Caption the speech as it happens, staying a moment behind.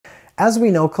As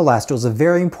we know, cholesterol is a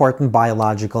very important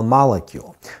biological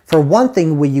molecule. For one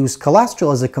thing, we use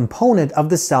cholesterol as a component of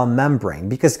the cell membrane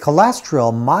because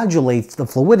cholesterol modulates the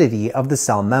fluidity of the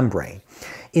cell membrane.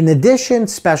 In addition,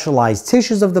 specialized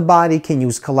tissues of the body can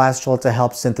use cholesterol to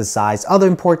help synthesize other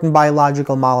important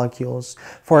biological molecules.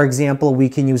 For example, we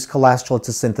can use cholesterol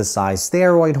to synthesize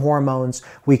steroid hormones.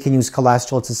 We can use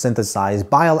cholesterol to synthesize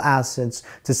bile acids,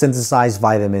 to synthesize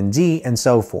vitamin D, and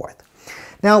so forth.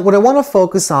 Now, what I want to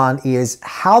focus on is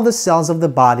how the cells of the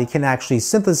body can actually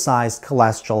synthesize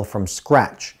cholesterol from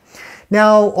scratch.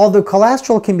 Now, although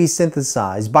cholesterol can be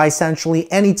synthesized by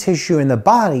essentially any tissue in the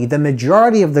body, the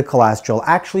majority of the cholesterol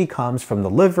actually comes from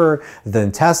the liver, the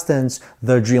intestines,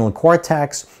 the adrenal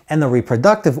cortex, and the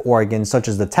reproductive organs such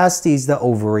as the testes, the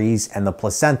ovaries, and the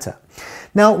placenta.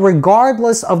 Now,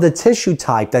 regardless of the tissue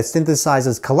type that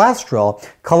synthesizes cholesterol,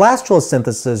 cholesterol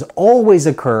synthesis always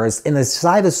occurs in the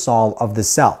cytosol of the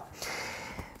cell.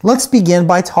 Let's begin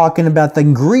by talking about the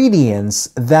ingredients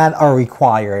that are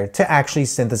required to actually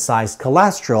synthesize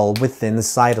cholesterol within the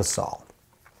cytosol.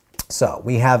 So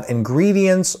we have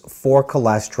ingredients for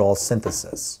cholesterol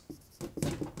synthesis.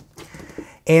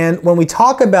 And when we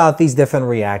talk about these different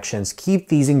reactions, keep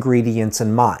these ingredients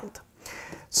in mind.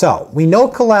 So we know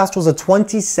cholesterol is a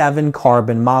 27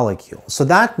 carbon molecule. So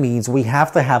that means we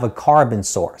have to have a carbon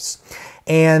source.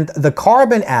 And the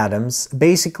carbon atoms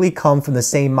basically come from the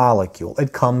same molecule.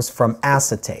 It comes from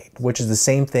acetate, which is the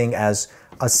same thing as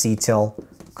acetyl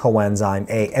coenzyme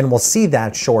A. And we'll see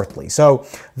that shortly. So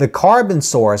the carbon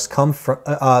source comes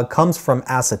from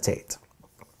acetate.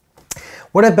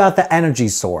 What about the energy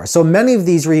source? So many of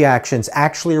these reactions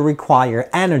actually require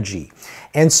energy.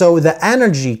 And so the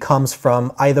energy comes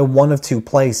from either one of two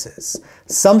places.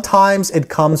 Sometimes it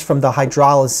comes from the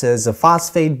hydrolysis of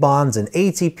phosphate bonds in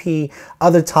ATP.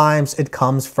 Other times it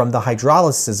comes from the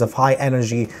hydrolysis of high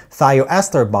energy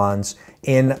thioester bonds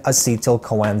in acetyl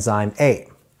coenzyme A.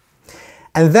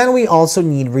 And then we also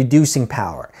need reducing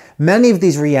power. Many of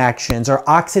these reactions are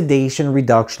oxidation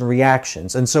reduction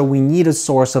reactions, and so we need a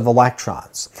source of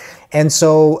electrons. And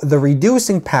so the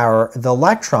reducing power, the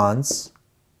electrons,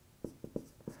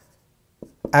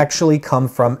 actually come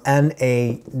from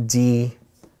NADPH.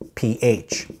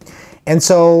 And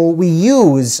so we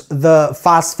use the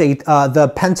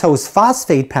pentose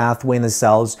phosphate pathway in the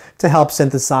cells to help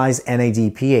synthesize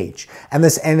NADPH. And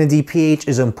this NADPH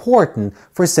is important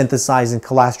for synthesizing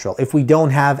cholesterol. If we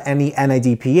don't have any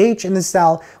NADPH in the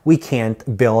cell, we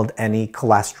can't build any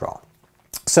cholesterol.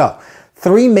 So,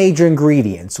 three major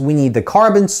ingredients. We need the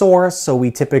carbon source, so we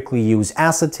typically use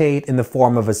acetate in the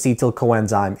form of acetyl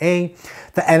coenzyme A.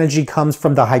 The energy comes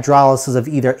from the hydrolysis of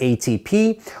either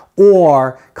ATP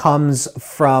or comes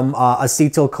from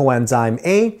acetyl coenzyme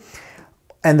A.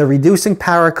 And the reducing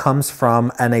power comes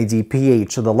from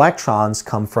NADPH, so the electrons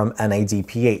come from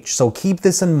NADPH. So keep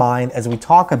this in mind as we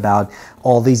talk about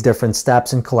all these different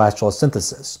steps in cholesterol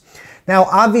synthesis. Now,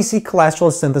 obviously,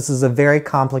 cholesterol synthesis is a very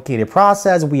complicated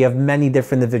process. We have many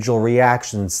different individual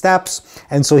reaction steps.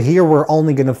 And so here we're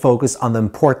only going to focus on the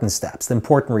important steps, the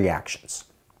important reactions.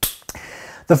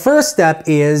 The first step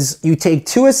is you take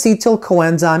two acetyl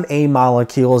coenzyme A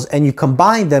molecules and you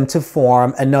combine them to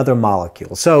form another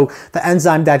molecule. So the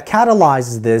enzyme that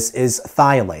catalyzes this is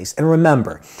thiolase. And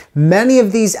remember, many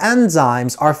of these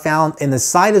enzymes are found in the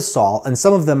cytosol and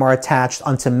some of them are attached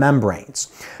onto membranes.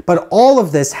 But all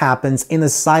of this happens in the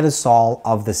cytosol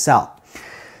of the cell.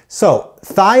 So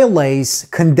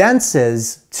thiolase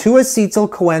condenses two acetyl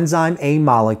coenzyme A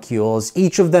molecules.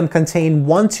 Each of them contain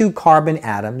 1,2 carbon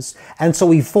atoms. And so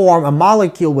we form a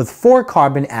molecule with 4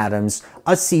 carbon atoms,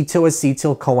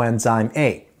 acetyl coenzyme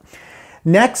A.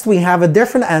 Next, we have a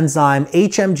different enzyme,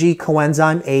 Hmg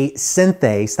Coenzyme A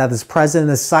synthase, that is present in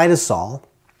the cytosol.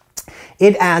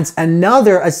 It adds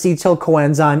another acetyl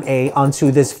coenzyme A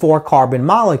onto this 4-carbon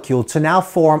molecule to now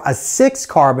form a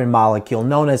 6-carbon molecule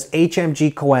known as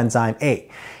Hmg coenzyme A.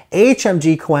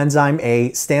 Hmg coenzyme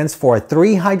A stands for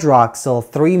 3-hydroxyl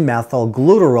 3-methyl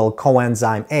glutaryl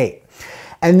coenzyme A.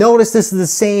 And notice this is the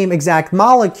same exact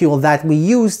molecule that we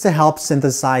use to help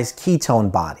synthesize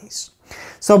ketone bodies.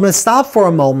 So I'm going to stop for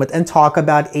a moment and talk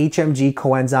about Hmg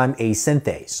coenzyme A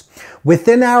synthase.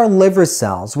 Within our liver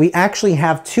cells, we actually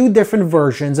have two different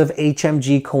versions of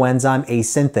Hmg coenzyme A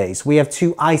synthase. We have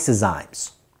two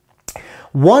isozymes.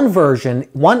 One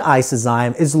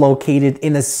isozyme is located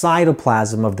in the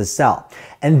cytoplasm of the cell.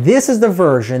 And this is the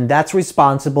version that's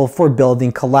responsible for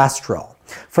building cholesterol,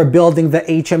 for building the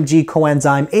Hmg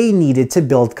coenzyme A needed to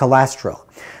build cholesterol.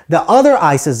 The other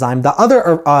isozyme,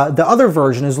 the other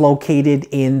version is located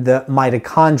in the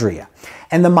mitochondria.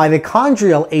 And the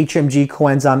mitochondrial Hmg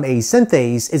coenzyme A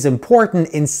synthase is important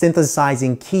in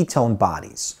synthesizing ketone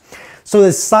bodies. So the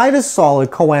cytosolic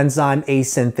coenzyme A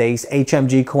synthase,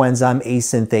 Hmg coenzyme A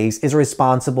synthase, is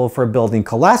responsible for building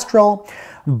cholesterol,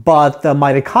 but the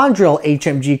mitochondrial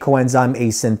Hmg coenzyme A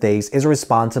synthase is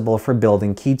responsible for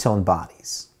building ketone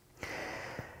bodies.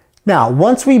 Now,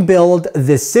 once we build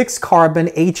the 6-carbon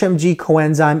Hmg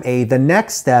coenzyme A, the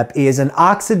next step is an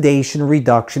oxidation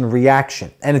reduction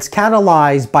reaction, and it's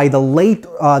catalyzed by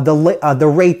the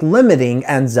rate-limiting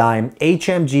enzyme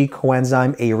Hmg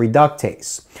coenzyme A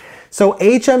reductase. So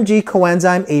Hmg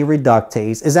coenzyme A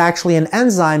reductase is actually an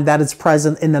enzyme that is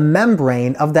present in the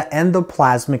membrane of the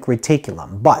endoplasmic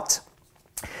reticulum, but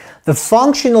the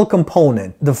functional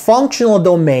component, the functional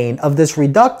domain of this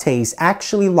reductase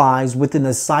actually lies within the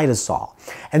cytosol.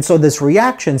 And so this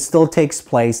reaction still takes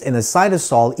place in the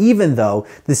cytosol even though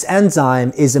this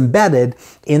enzyme is embedded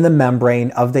in the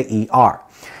membrane of the ER.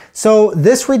 So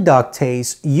this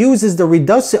reductase uses the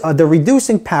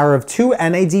reducing power of two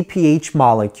NADPH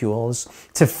molecules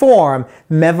to form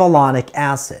mevalonic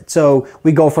acid. So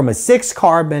we go from a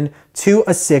 6-carbon to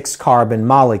a 6-carbon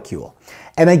molecule.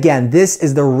 And again, this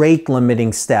is the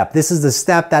rate-limiting step. This is the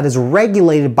step that is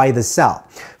regulated by the cell.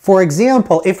 For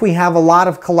example, if we have a lot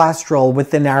of cholesterol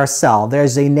within our cell,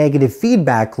 there's a negative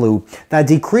feedback loop that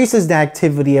decreases the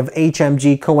activity of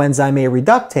Hmg coenzyme A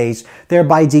reductase,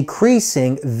 thereby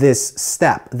decreasing this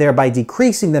step, thereby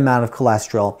decreasing the amount of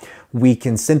cholesterol we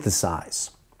can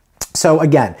synthesize. So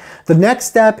again, the next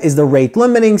step is the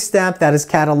rate-limiting step that is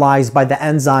catalyzed by the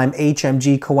enzyme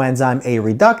Hmg coenzyme A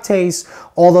reductase.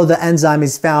 Although the enzyme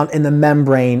is found in the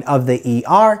membrane of the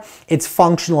ER, its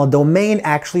functional domain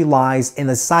actually lies in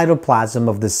the cytoplasm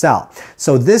of the cell.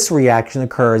 So this reaction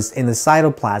occurs in the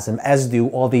cytoplasm, as do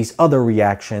all these other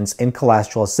reactions in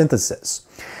cholesterol synthesis.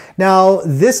 Now,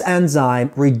 this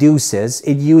enzyme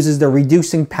it uses the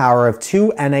reducing power of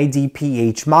two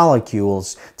NADPH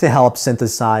molecules to help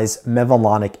synthesize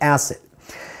mevalonic acid.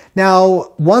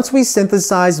 Now, once we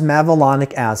synthesize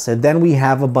mevalonic acid, then we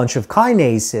have a bunch of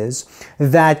kinases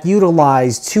that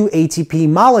utilize two ATP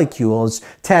molecules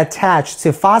to attach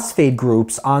to phosphate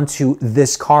groups onto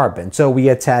this carbon. So we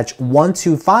attach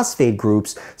 1,2 phosphate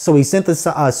groups, so we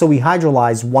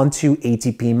hydrolyze 1,2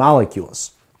 ATP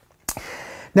molecules.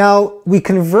 Now, we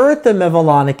convert the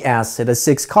mevalonic acid, a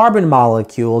 6-carbon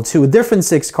molecule, to a different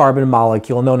 6-carbon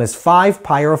molecule known as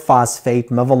 5-pyrophosphate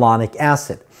mevalonic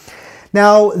acid.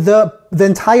 Now, the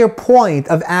entire point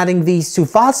of adding these two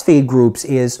phosphate groups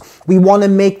is we want to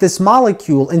make this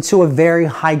molecule into a very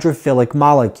hydrophilic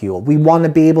molecule. We want to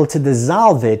be able to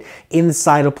dissolve it in the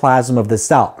cytoplasm of the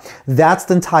cell. That's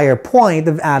the entire point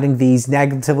of adding these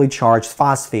negatively charged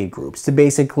phosphate groups, to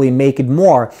basically make it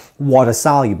more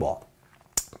water-soluble.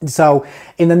 So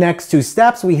in the next two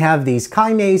steps, we have these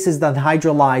kinases that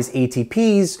hydrolyze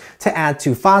ATPs to add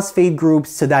two phosphate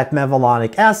groups to that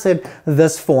mevalonic acid,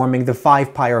 thus forming the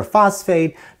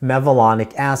 5-pyrophosphate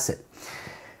mevalonic acid.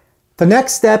 The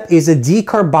next step is a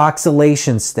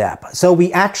decarboxylation step. So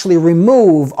we actually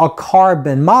remove a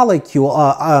carbon molecule,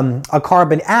 a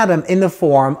carbon atom in the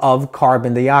form of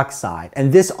carbon dioxide.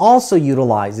 And this also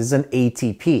utilizes an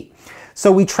ATP. So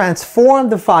we transform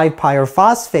the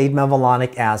 5-pyrophosphate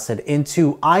mevalonic acid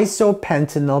into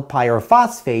isopentenyl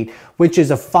pyrophosphate, which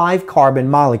is a 5-carbon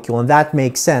molecule. And that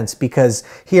makes sense because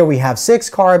here we have 6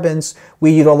 carbons,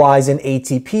 we utilize an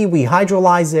ATP, we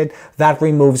hydrolyze it, that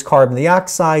removes carbon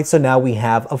dioxide, so now we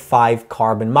have a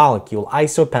 5-carbon molecule,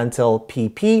 isopentyl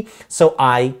PP, so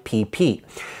IPP.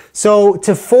 So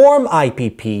to form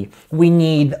IPP, we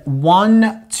need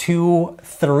 1, 2,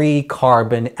 3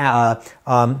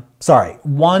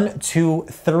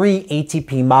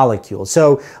 ATP molecules.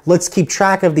 So let's keep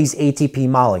track of these ATP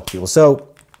molecules. So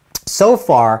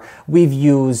far, we've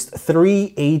used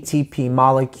 3 ATP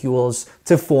molecules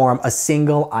to form a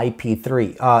single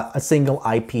IPP,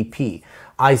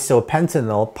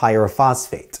 isopentenyl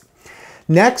pyrophosphate.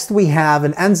 Next, we have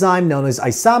an enzyme known as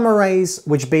Isomerase,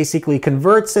 which basically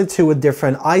converts it to a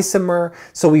different isomer.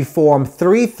 So we form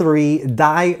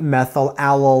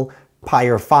 3,3-dimethylallyl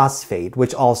pyrophosphate,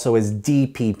 which also is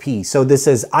DPP. So this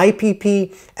is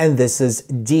IPP and this is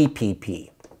DPP.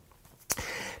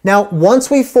 Now,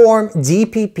 once we form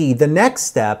DPP, the next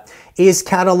step is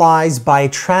catalyzed by a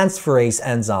transferase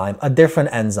enzyme, a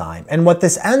different enzyme. And what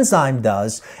this enzyme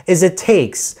does is it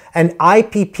takes an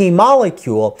IPP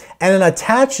molecule and it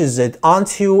attaches it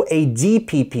onto a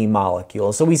DPP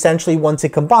molecule. So we essentially want to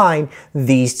combine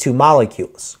these two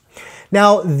molecules.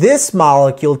 Now, this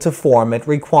molecule, to form it,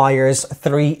 requires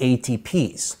 3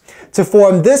 ATPs. To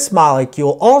form this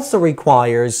molecule also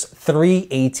requires 3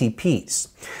 ATPs.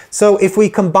 So if we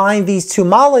combine these two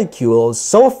molecules,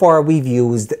 so far we've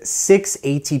used 6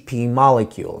 ATP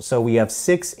molecules. So we have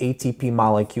 6 ATP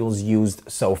molecules used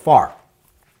so far.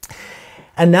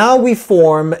 And now we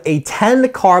form a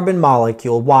 10-carbon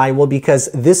molecule. Why? Well, because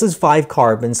this is 5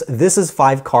 carbons, this is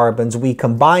 5 carbons. We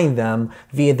combine them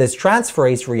via this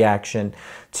transferase reaction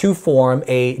to form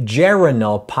a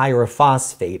geranyl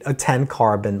pyrophosphate, a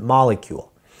 10-carbon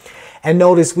molecule. And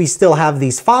notice we still have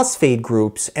these phosphate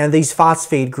groups, and these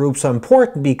phosphate groups are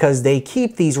important because they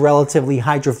keep these relatively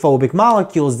hydrophobic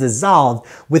molecules dissolved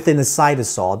within the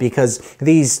cytosol, because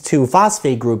these two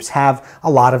phosphate groups have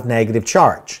a lot of negative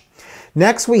charge.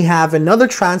 Next, we have another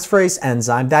transferase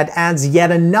enzyme that adds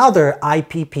yet another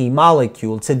IPP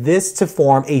molecule to this to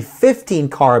form a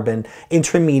 15-carbon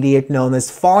intermediate known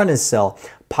as farnesyl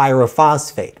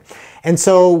pyrophosphate. And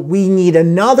so we need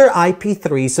another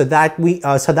IP3, so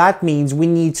that means we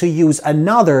need to use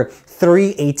another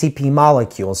 3 ATP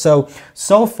molecules.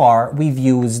 So far we've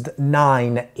used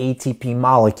 9 ATP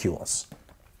molecules,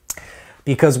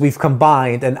 because we've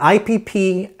combined an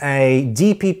IPP, a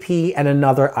DPP, and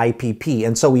another IPP.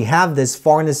 And so we have this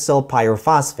farnesyl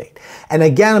pyrophosphate. And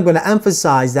again, I'm going to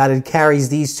emphasize that it carries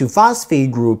these two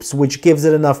phosphate groups, which gives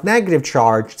it enough negative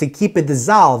charge to keep it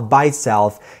dissolved by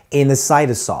itself in the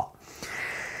cytosol.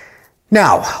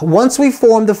 Now, once we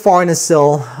form the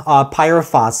farnesyl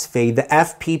pyrophosphate, the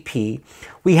FPP,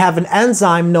 we have an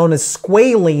enzyme known as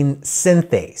squalene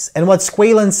synthase. And what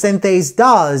squalene synthase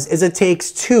does is it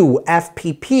takes 2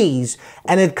 FPPs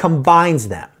and it combines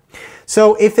them.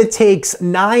 So if it takes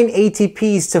 9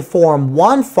 ATPs to form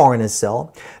 1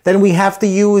 farnesyl, then we have to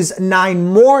use 9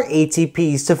 more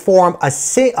ATPs to form a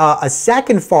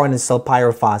second farnesyl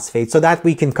pyrophosphate so that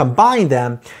we can combine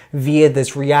them via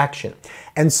this reaction.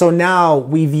 And so now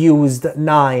we've used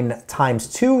 9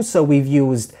 times 2, so we've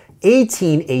used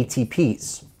 18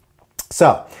 ATPs.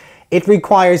 So it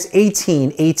requires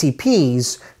 18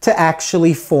 ATPs to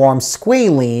actually form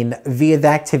squalene via the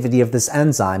activity of this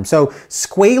enzyme. So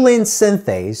squalene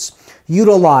synthase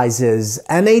utilizes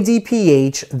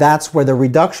NADPH, that's where the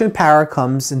reduction para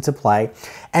comes into play,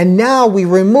 and now we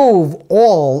remove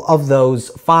all of those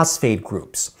phosphate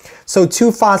groups. So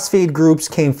 2 phosphate groups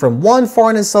came from 1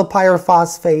 farnesyl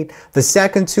pyrophosphate, the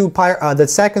second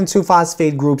two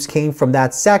phosphate groups came from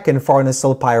that second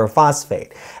farnesyl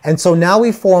pyrophosphate. And so now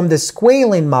we form the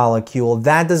squalene molecule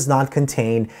that does not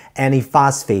contain any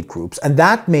phosphate groups, and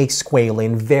that makes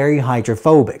squalene very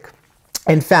hydrophobic.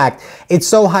 In fact, it's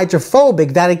so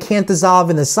hydrophobic that it can't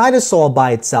dissolve in the cytosol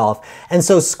by itself, and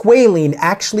so squalene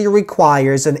actually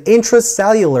requires an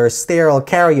intracellular sterile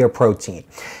carrier protein.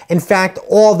 In fact,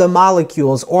 all the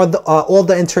molecules or all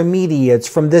the intermediates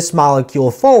from this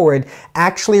molecule forward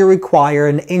actually require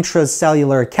an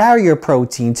intracellular carrier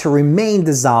protein to remain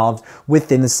dissolved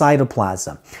within the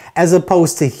cytoplasm. As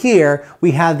opposed to here,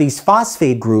 we have these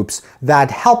phosphate groups that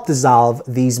help dissolve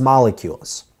these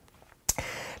molecules.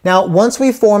 Now, once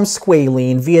we form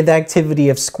squalene via the activity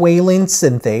of squalene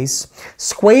synthase,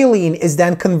 squalene is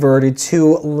then converted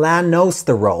to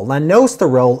lanosterol.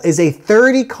 Lanosterol is a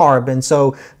 30-carbon,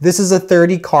 so this is a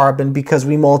 30-carbon because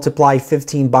we multiply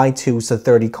 15 by 2, so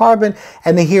 30 carbon.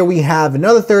 And then here we have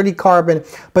another 30 carbon,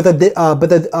 but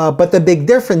the big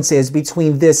difference is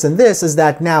between this and this is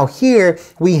that now here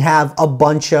we have a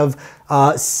bunch of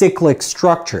cyclic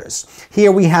structures.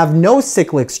 Here we have no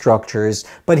cyclic structures,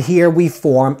 but here we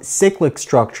form cyclic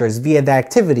structures via the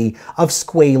activity of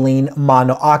squalene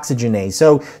monooxygenase.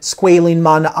 So squalene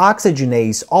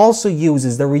monooxygenase also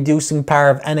uses the reducing power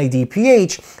of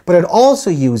NADPH, but it also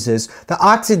uses the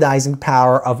oxidizing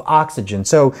power of oxygen.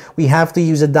 So we have to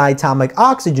use a diatomic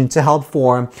oxygen to help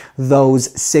form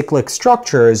those cyclic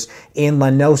structures in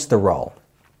lanosterol.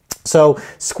 So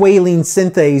squalene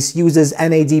synthase uses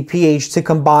NADPH to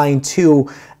combine 2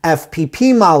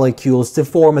 FPP molecules to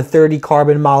form a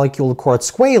 30-carbon molecule called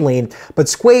squalene, but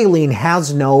squalene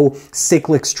has no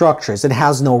cyclic structures. It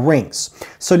has no rings.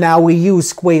 So now we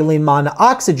use squalene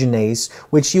monooxygenase,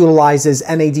 which utilizes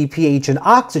NADPH and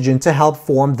oxygen to help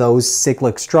form those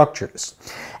cyclic structures.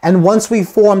 And once we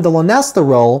form the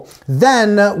lanosterol,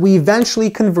 then we eventually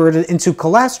convert it into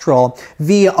cholesterol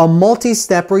via a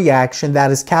multi-step reaction that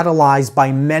is catalyzed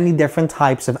by many different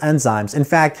types of enzymes. In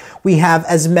fact, we have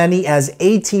as many as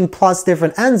 18 plus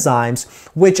different enzymes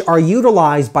which are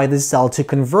utilized by the cell to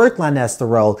convert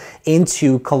lanosterol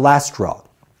into cholesterol.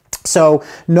 So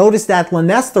notice that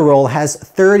cholesterol has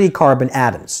 30 carbon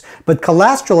atoms, but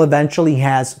cholesterol eventually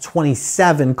has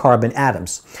 27 carbon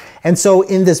atoms. And so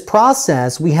in this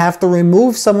process, we have to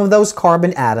remove some of those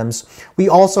carbon atoms. We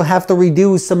also have to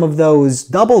reduce some of those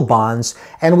double bonds,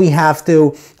 and we have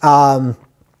to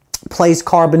place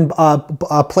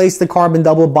the carbon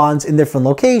double bonds in different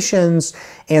locations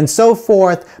and so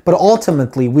forth, but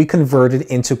ultimately we convert it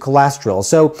into cholesterol.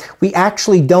 So we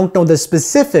actually don't know the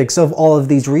specifics of all of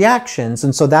these reactions,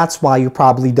 and so that's why you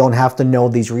probably don't have to know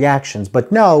these reactions,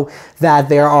 but know that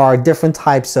there are different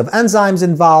types of enzymes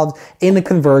involved in the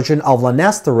conversion of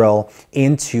cholesterol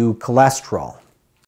into cholesterol.